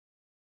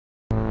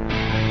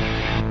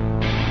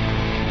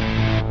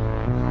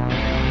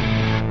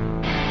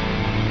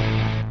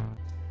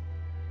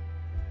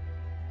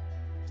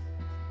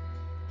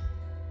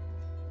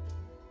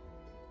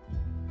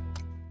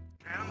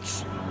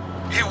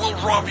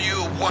rob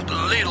you what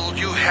little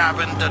you have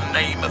in the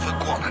name of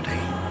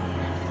equality.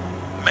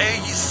 May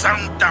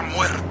Santa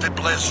Muerte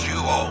bless you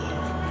all.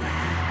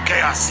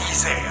 Que así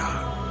sea.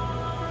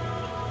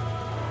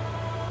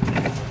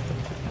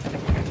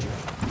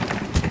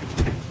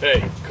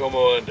 Hey,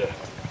 ¿cómo anda?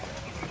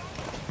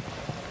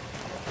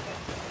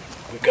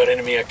 We've got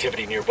enemy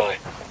activity nearby.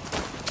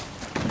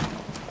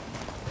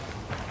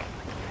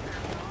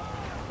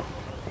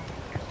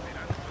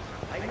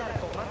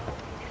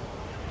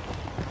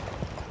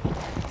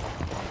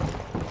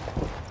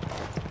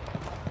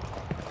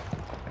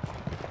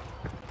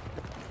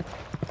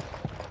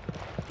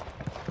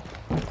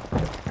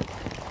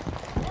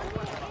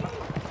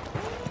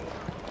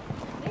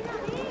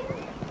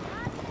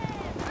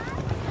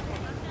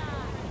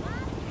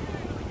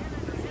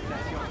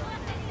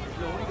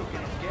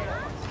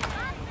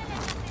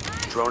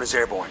 Drone is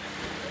airborne.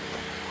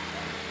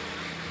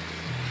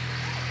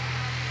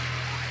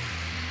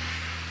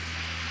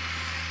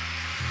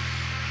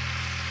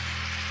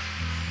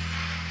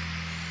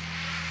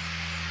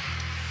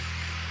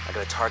 I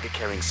got a target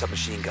carrying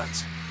submachine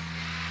guns.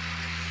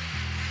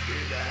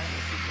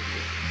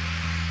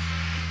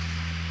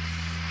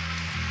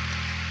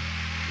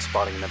 I'm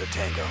spotting another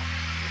tango.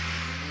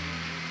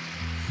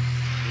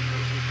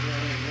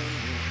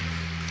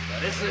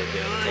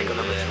 Tango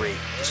number 3.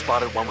 Just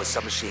spotted one with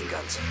submachine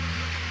guns.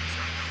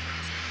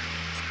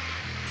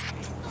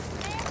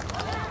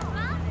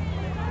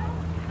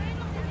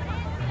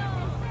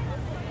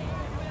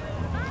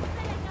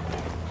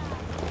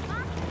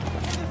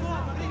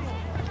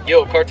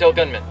 Yo, cartel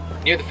gunman,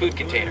 near the food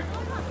container.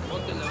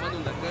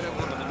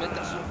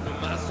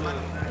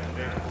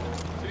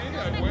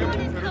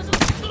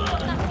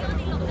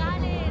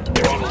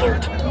 They're on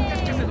alert.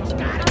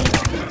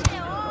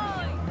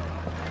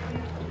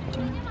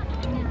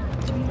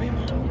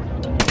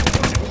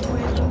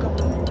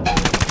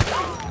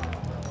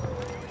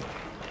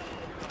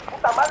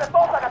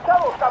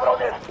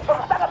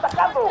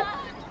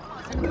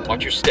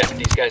 Watch your step.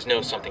 These guys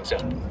know something's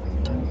up.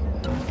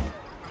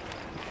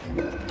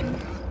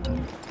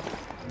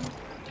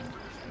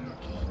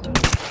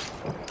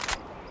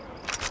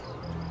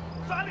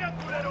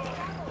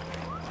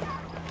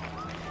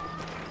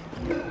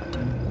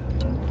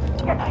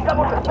 ¿Qué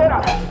chingados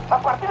esperas?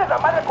 ¡A partir de la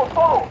madre con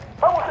todo!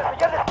 ¡Vamos a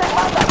enseñarles qué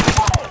manda!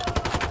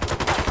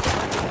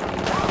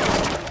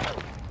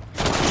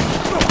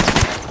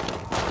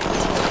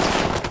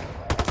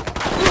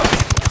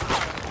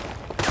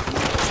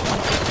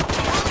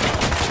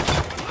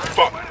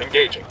 Fuck,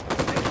 engaging.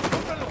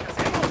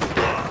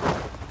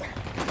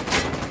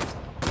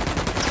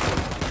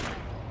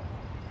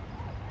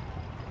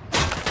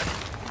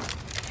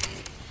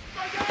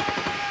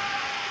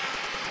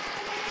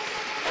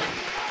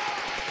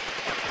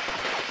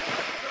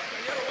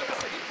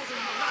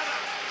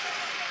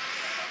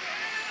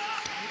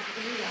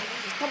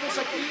 Estamos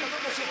aquí, no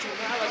hemos hecho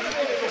nada,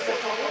 libérenos, por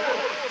favor.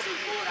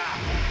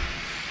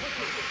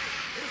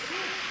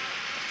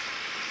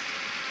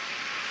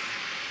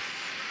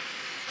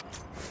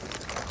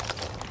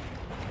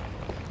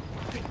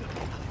 Tenga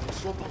piedad de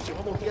nosotros,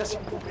 llevamos días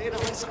sin comer,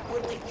 abre esa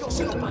puerta y Dios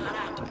se lo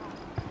pagará.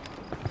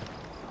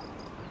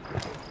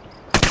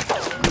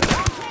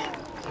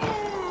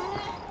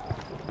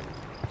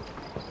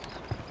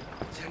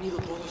 ¿Se han ido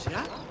todos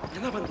ya? ¿Me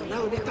han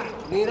abandonado en esta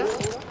ratonera?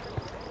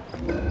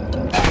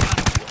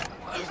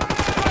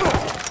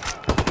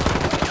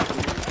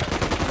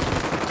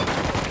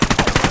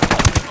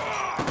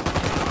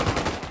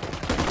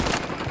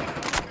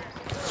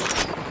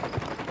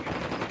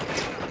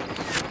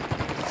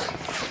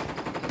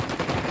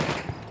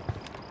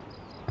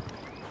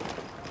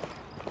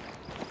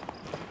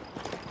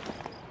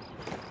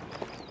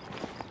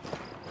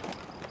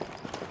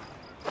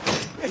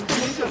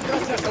 Muchas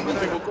gracias, no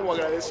tengo cómo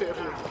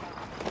agradecerle.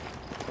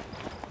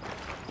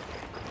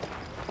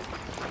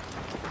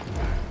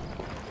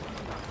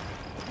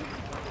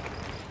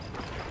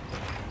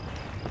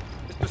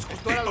 Esto es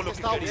justo lo que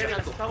estaba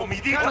buscando.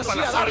 Comidita para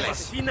las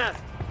armas.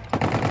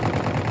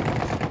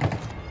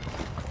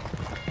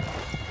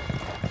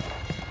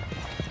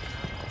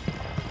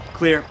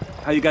 Clear.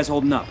 How you guys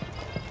holding up?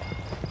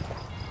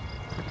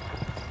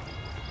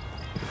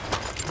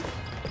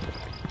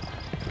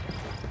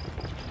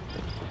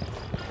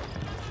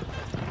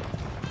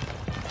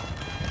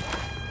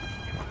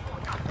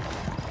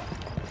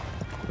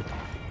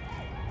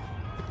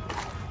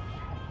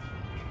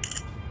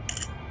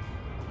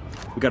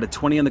 We got a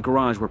 20 in the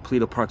garage where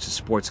Polito parks his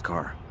sports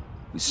car.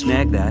 We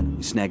snag that,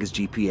 we snag his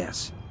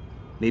GPS.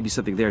 Maybe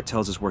something there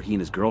tells us where he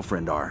and his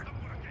girlfriend are.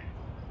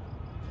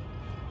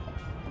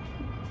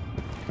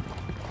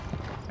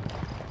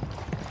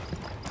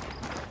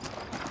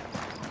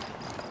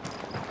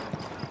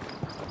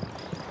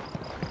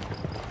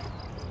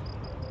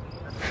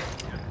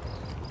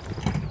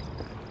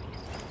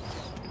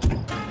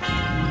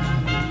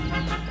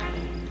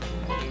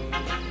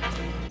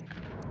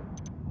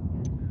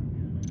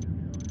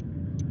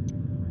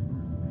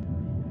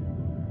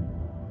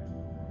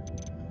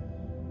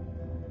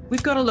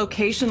 We've got a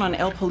location on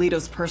El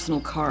Polito's personal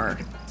car.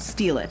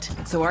 Steal it,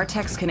 so our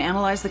techs can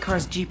analyze the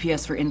car's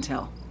GPS for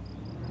intel.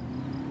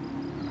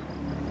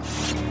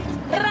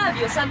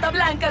 Radio Santa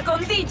Blanca con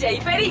DJ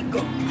Perico.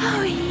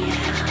 Oh, yeah.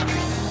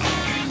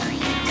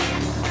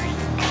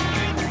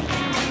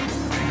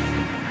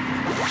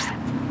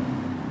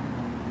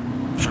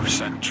 For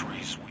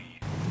centuries, we...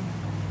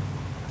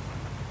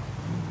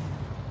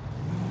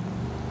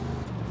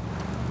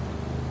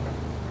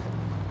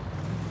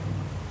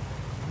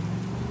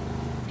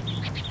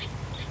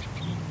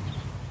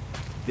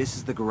 This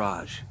is the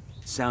garage.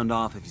 Sound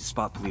off if you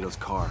spot Polito's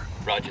car.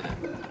 Roger that.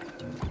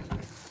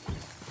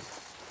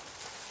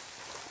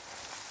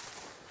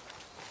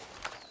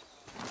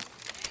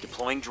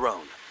 Deploying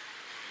drone.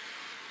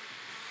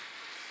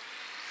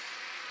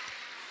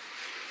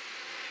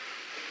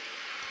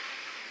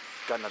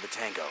 Got another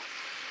tango.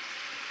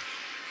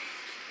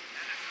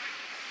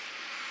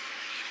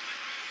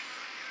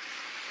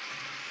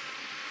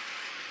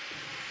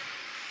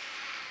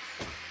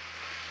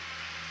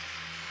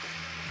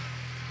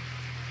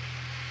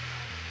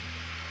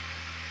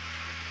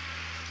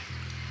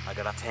 I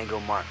got a tango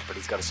marked, but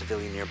he's got a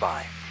civilian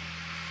nearby.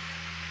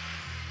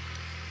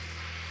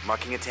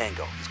 Marking a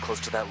tango. He's close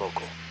to that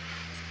local.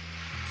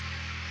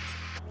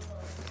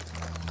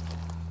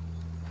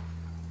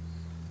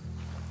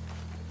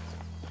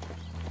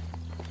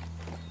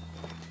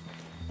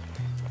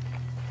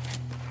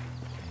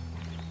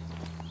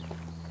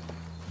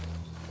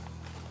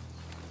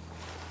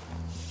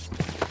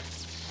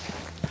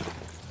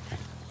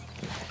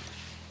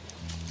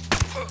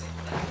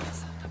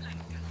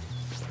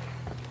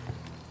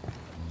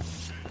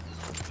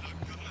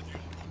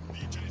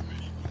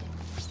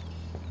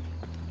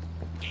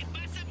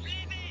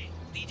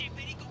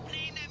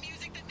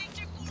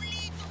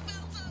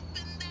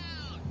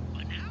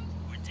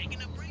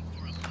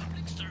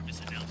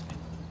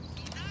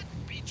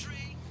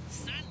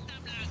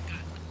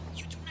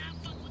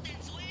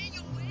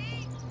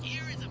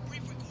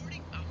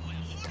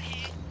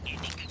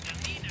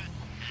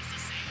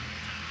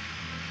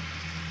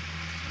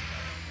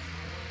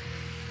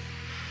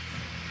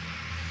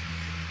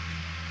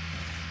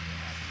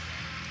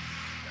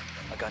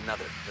 I got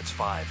another. That's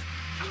 5.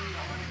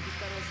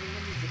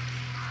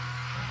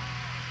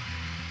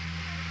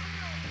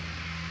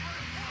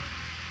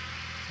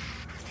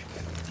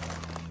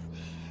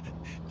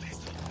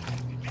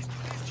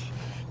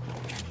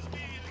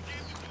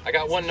 I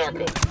got one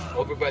narco,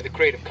 over by the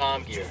crate of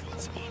comm gear.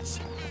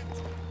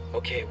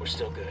 Okay, we're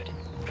still good.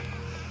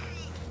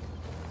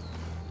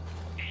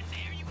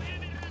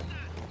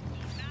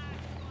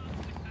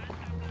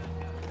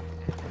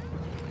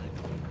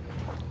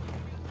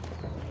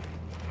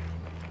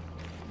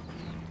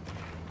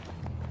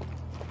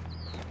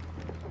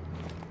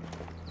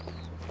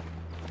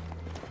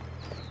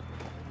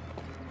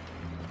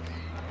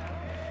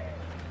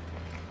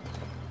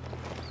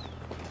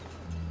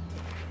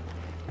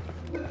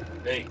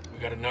 Hey, we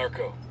got a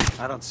narco.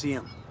 I don't see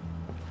him.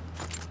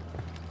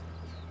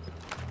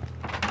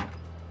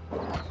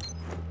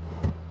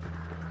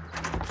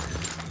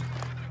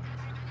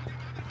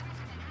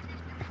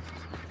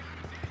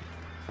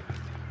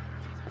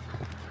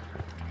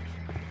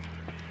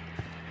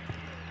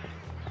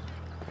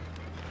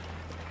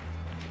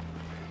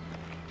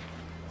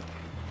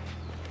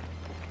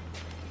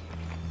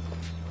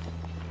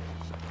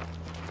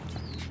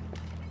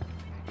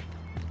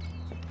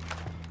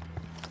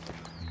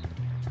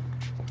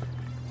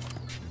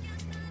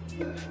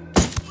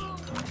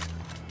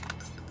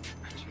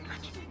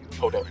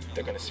 Hold up,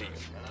 they're gonna see you.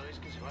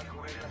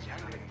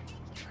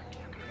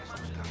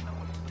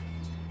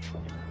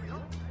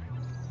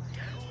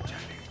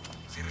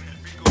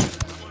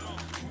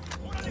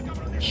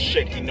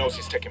 Shit, he knows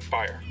he's taking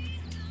fire.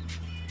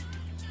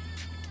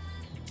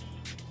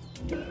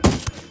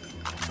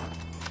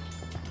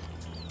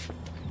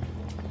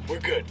 We're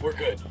good, we're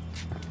good.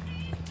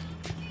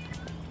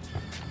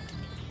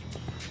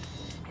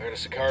 I got a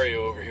Sicario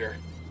over here,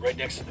 right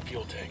next to the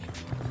fuel tank.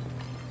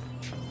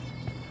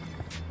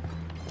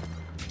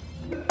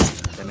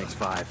 That makes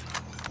 5.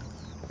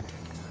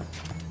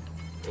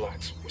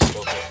 Relax, we're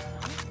still good.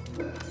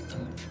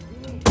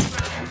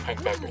 Hang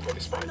back before they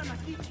spot you.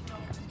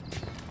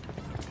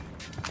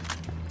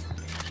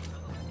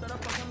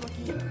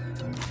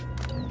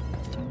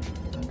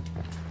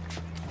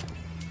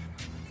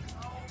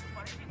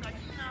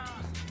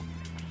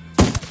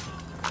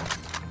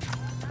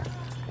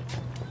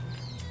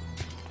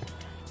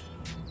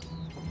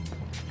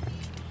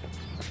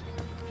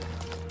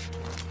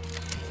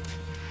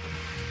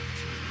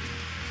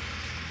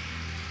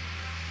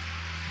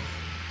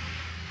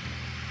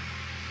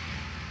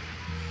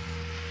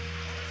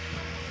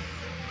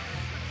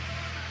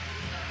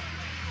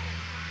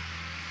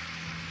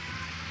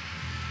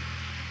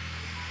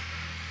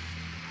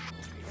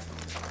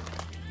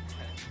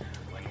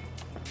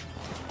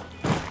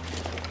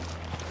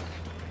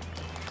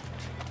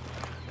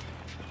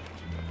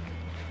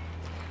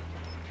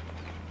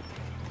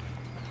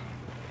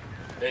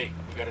 Hey,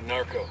 we got a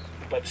narco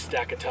by the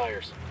stack of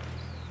tires.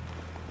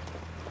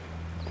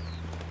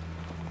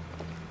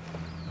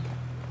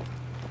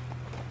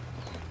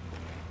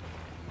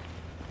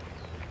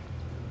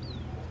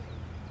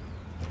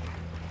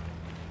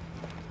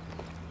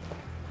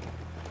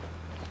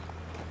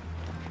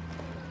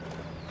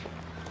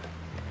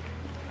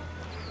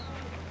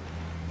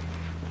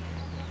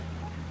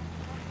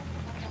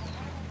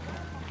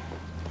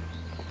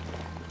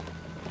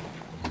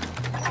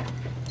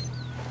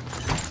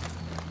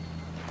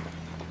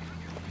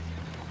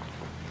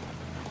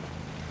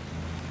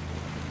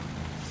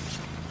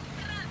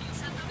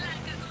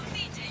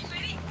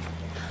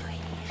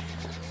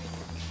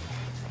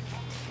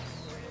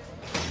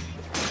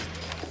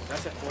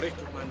 Gracias por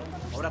esto, hermano.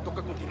 Ahora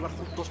toca continuar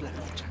juntos la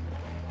lucha.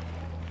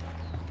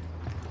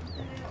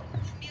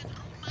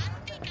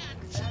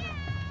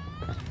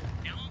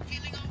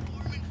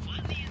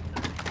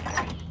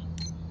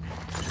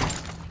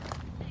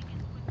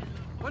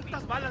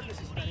 ¿Cuántas balas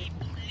necesitaré?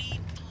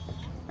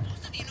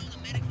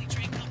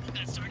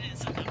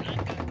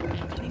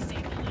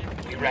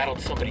 We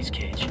rattled somebody's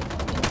cage.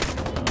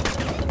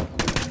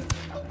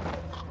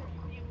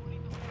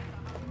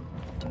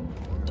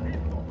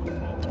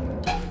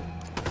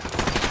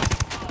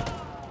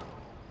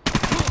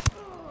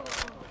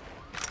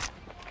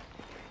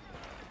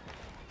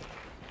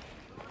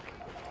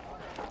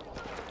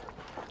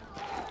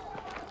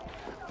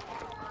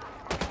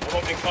 I'm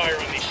opening fire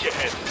on these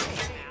shitheads.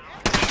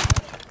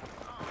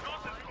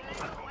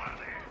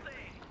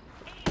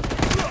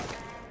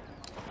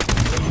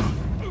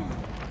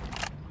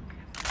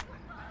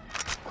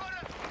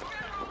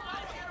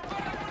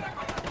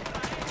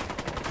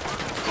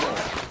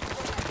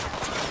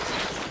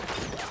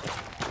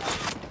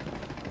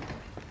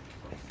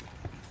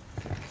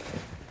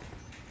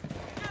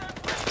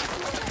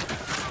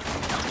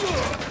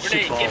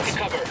 Grenade, get to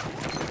cover.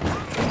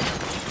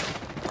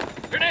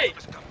 Grenade!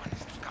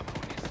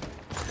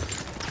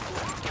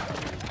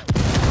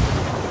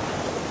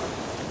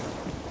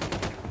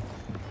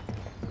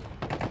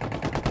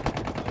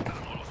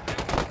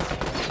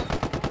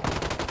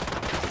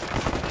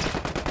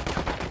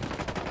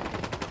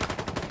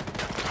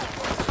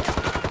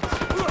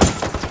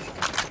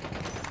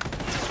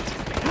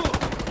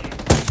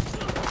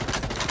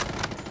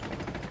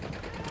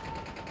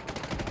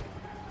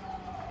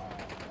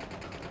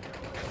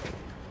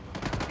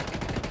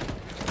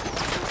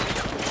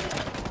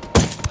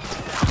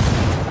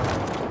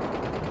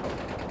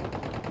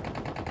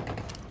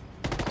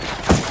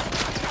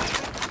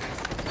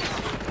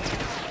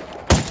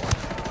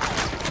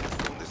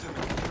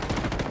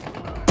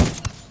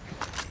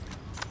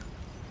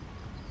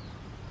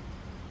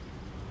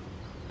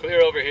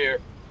 Clear over here.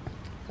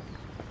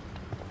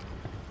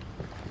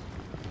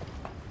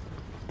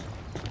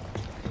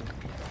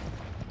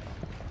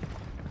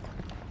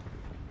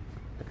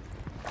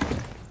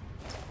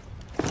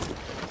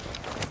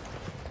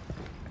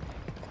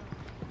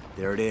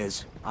 There it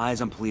is.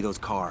 Eyes on Polito's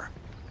car.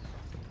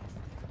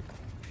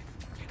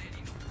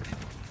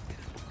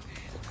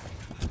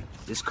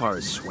 This car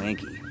is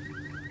swanky.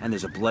 And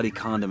there's a bloody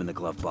condom in the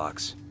glove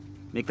box.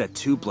 Make that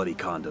 2 bloody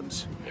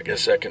condoms. I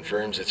guess that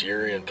confirms it's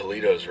Yuri and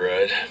Polito's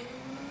ride.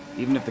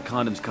 Even if the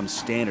condoms come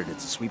standard,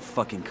 it's a sweet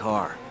fucking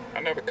car.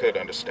 I never could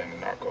understand the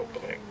narco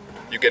bling.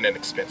 You get an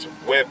expensive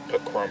whip,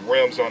 put chrome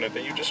rims on it,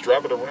 then you just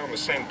drive it around the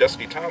same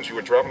dusty towns you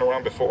were driving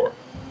around before.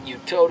 You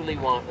totally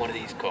want one of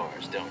these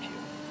cars, don't you?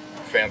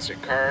 Fancy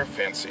car,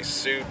 fancy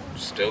suit,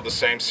 still the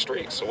same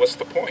street, so what's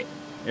the point?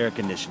 Air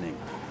conditioning.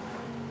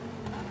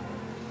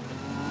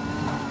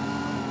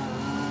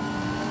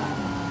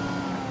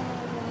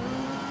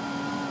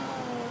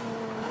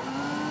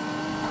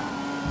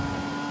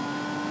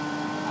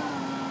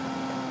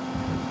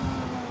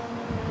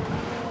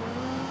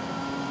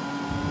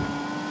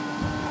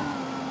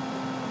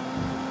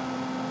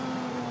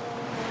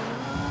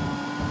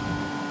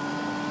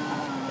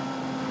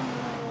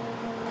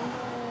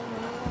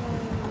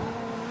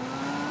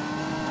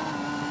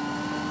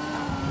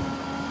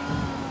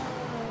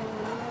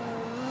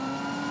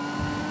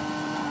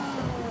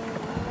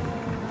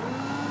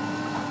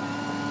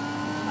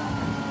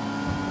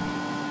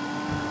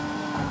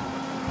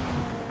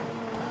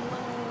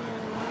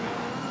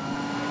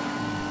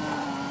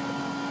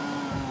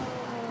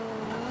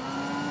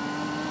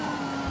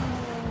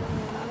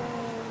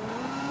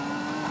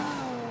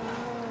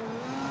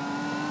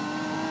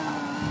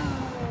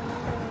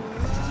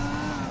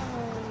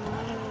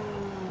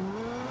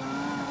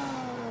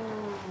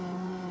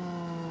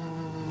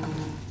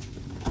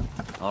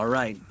 All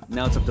right,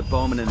 now it's up to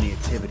Bowman and the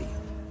activity.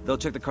 They'll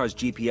check the car's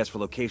GPS for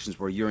locations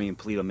where Yuri and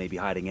Polito may be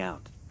hiding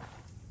out.